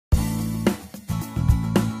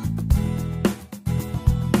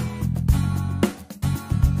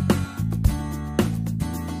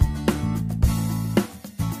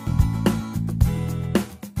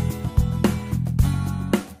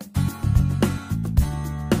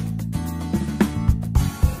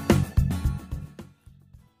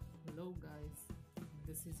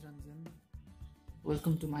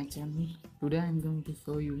Welcome to my channel. Today I am going to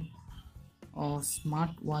show you a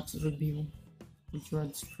smartwatch review which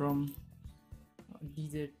was from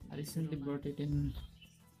DZ. I recently bought it in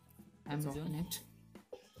Amazon. It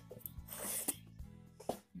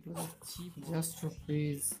was cheap, just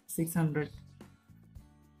rupees 600.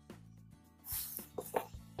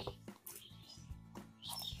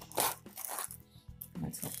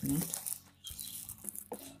 Let's open it.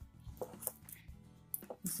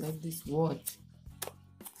 Inside this watch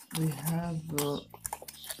we have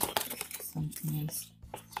something else.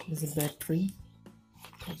 There's a battery,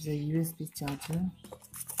 there's a USB charger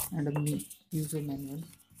and a user manual.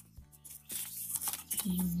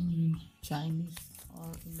 Chinese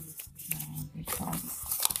or English? No, it's hard.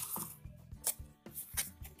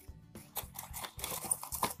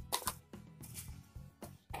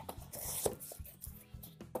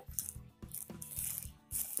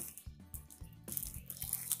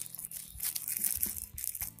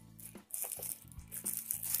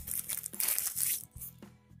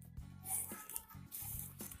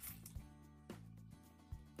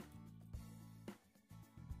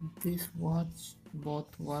 This watch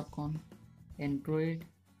both work on Android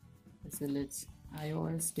as well as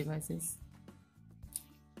iOS devices,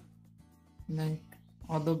 like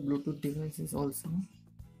other Bluetooth devices also.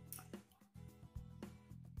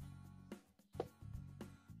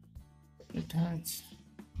 It has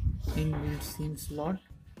inbuilt SIM slot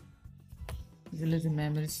as well as a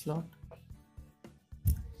memory slot.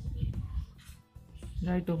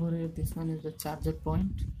 Right over here, this one is the charger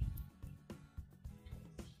point,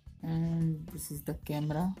 and this is the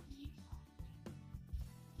camera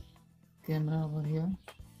over here,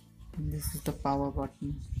 and this is the power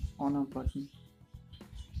button, on off button.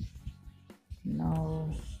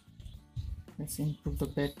 Now let's input the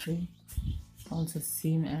battery, also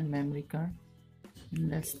SIM and memory card, and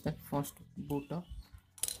let's that first boot up.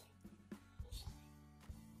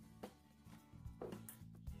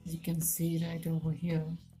 As you can see right over here,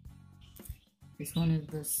 this one is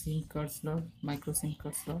the SIM card slot, micro SIM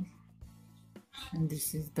card slot, and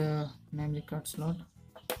this is the memory card slot.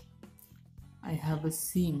 I have a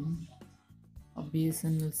SIM, a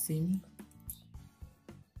BSNL SIM.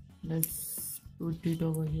 Let's put it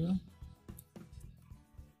over here,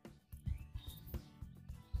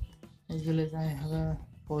 as well as I have a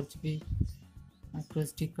 4GB micro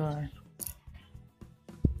SD card.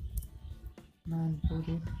 Now put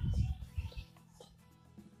it.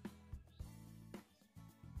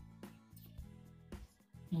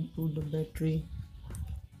 Now put the battery.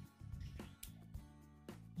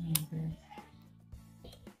 Okay.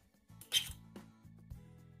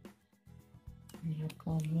 Here's a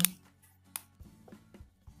cover.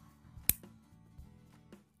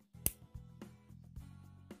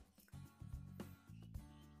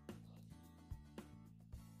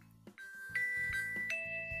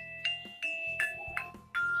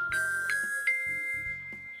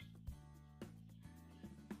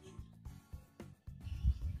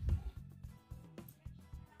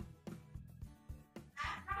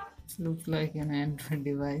 Looks like an Android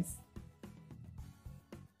device.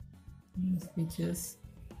 These features.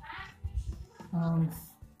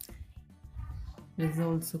 This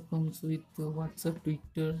also comes with WhatsApp,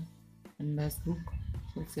 Twitter, and Facebook,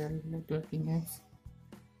 social networking apps.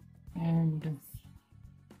 And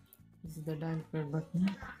this is the dial pad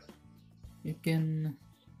button. You can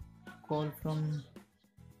call from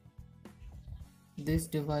this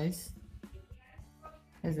device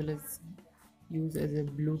as well as use as a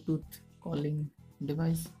Bluetooth calling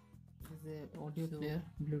device. As a audio player,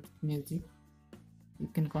 Bluetooth music. You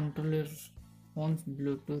can control your phone's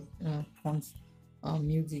Bluetooth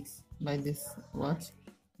music by this watch.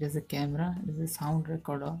 There's a camera, there's a sound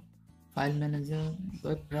recorder, file manager,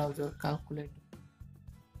 web browser, calculator,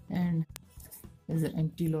 and there's an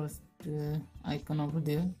anti-lost icon over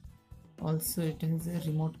there. Also it has a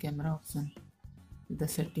remote camera option with the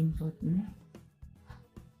setting button.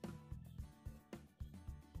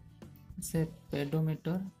 It's a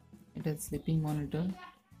pedometer, it has sleeping monitor,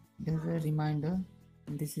 there's a reminder,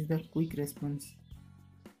 and this is the quick response.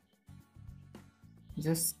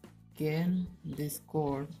 Just scan this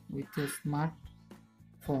code with your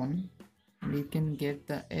smartphone and you can get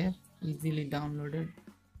the app easily downloaded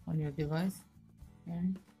on your device,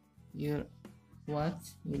 and your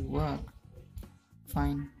watch will work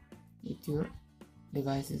fine with your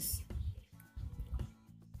devices.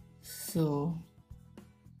 So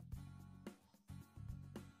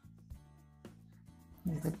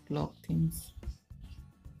the clock things.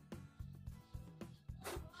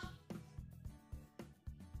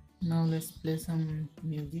 Now let's play some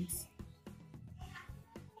music.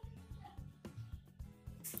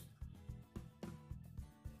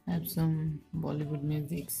 have some Bollywood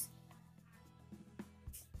musics.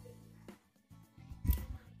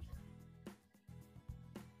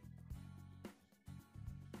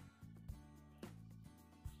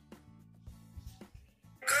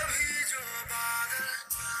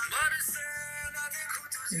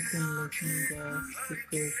 You can listen the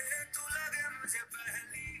speakers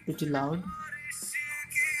pretty loud.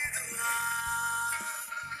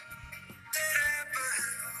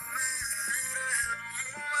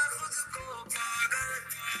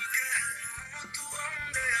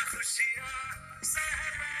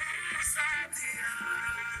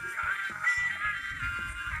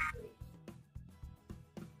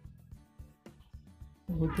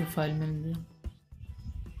 With the file manager,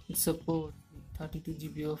 it supports 32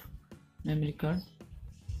 GB of memory card.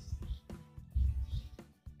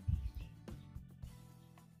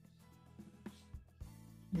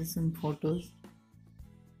 There's some photos.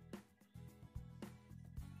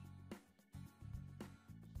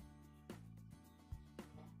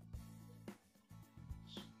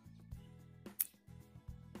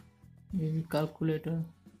 Maybe calculator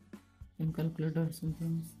and calculator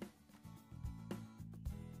sometimes.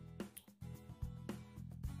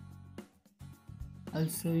 I'll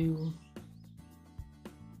show you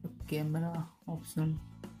the camera option.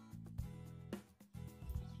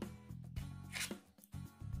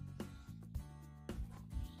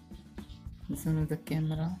 This one is the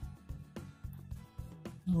camera.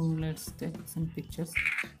 Now let's take some pictures.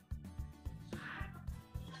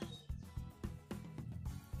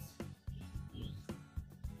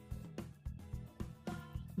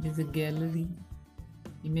 It is a gallery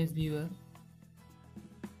image viewer.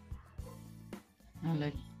 I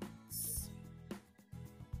like this.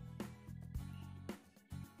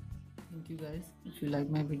 Thank you guys. If you like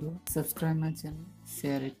my video, subscribe my channel,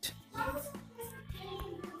 share it.